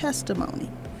about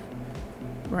testimony.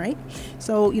 Right?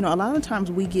 So, a lot of times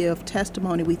we give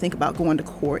testimony, we think about going to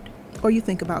court or you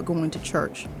think about going to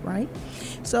church, right?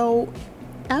 So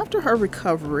after her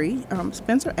recovery,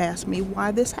 Spencer asked me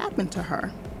why this happened to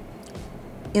her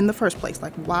in the first place.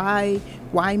 Like, why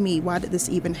me? Why did this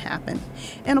even happen?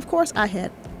 And of course, I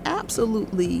had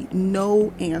absolutely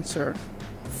no answer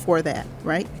for that,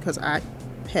 right? Because I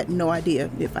had no idea.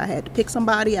 If I had to pick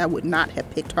somebody, I would not have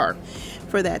picked her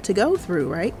for that to go through,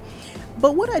 right?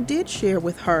 But what I did share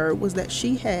with her was that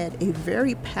she had a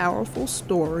very powerful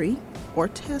story or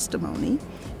testimony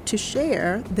to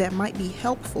share that might be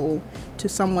helpful to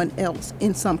someone else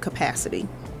in some capacity,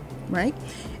 right?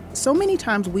 So many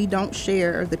times we don't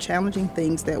share the challenging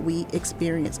things that we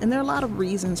experience, and there are a lot of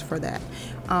reasons for that.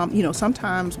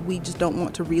 Sometimes we just don't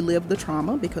want to relive the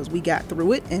trauma because we got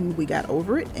through it and we got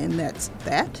over it, and that's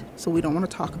that. So we don't want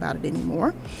to talk about it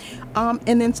anymore.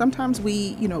 And then sometimes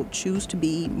we, choose to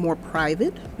be more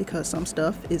private because some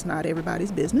stuff is not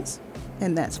everybody's business,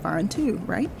 and that's fine too,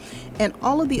 right? And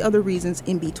all of the other reasons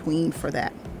in between for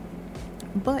that.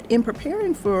 But in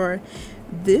preparing for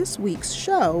this week's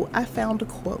show, I found a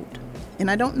quote, and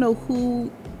I don't know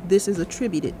who this is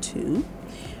attributed to,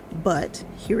 but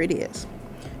here it is.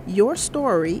 Your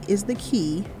story is the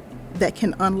key that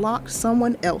can unlock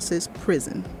someone else's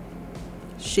prison.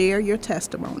 Share your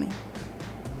testimony.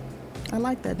 I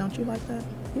like that. Don't you like that?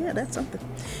 Yeah, that's something.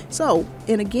 So,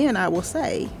 and again, I will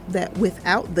say that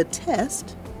without the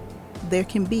test, there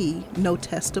can be no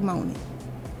testimony.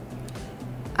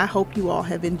 I hope you all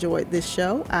have enjoyed this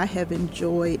show. I have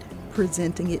enjoyed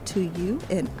presenting it to you,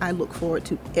 and I look forward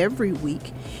to every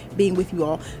week being with you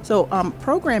all. So,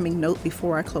 programming note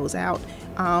before I close out,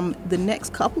 the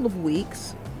next couple of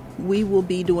weeks, we will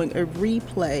be doing a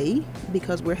replay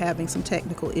because we're having some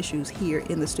technical issues here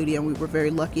in the studio, and we were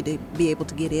very lucky to be able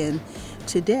to get in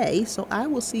today. So I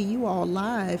will see you all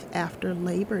live after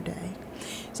Labor Day.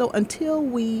 So until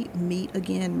we meet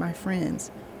again, my friends,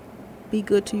 be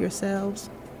good to yourselves.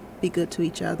 Be good to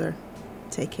each other.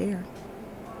 Take care.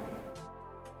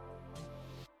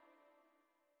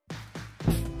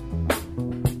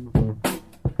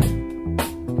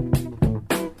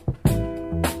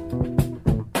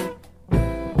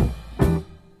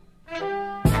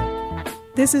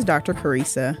 This is Dr.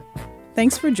 Carissa.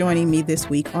 Thanks for joining me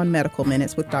this week on Medical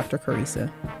Minutes with Dr.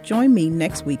 Carissa. Join me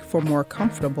next week for more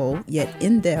comfortable yet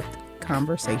in-depth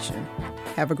conversation.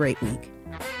 Have a great week.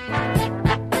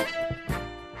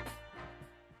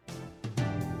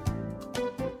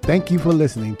 Thank you for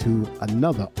listening to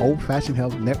another Old Fashioned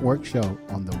Health Network show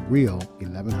on the Real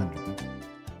 1100.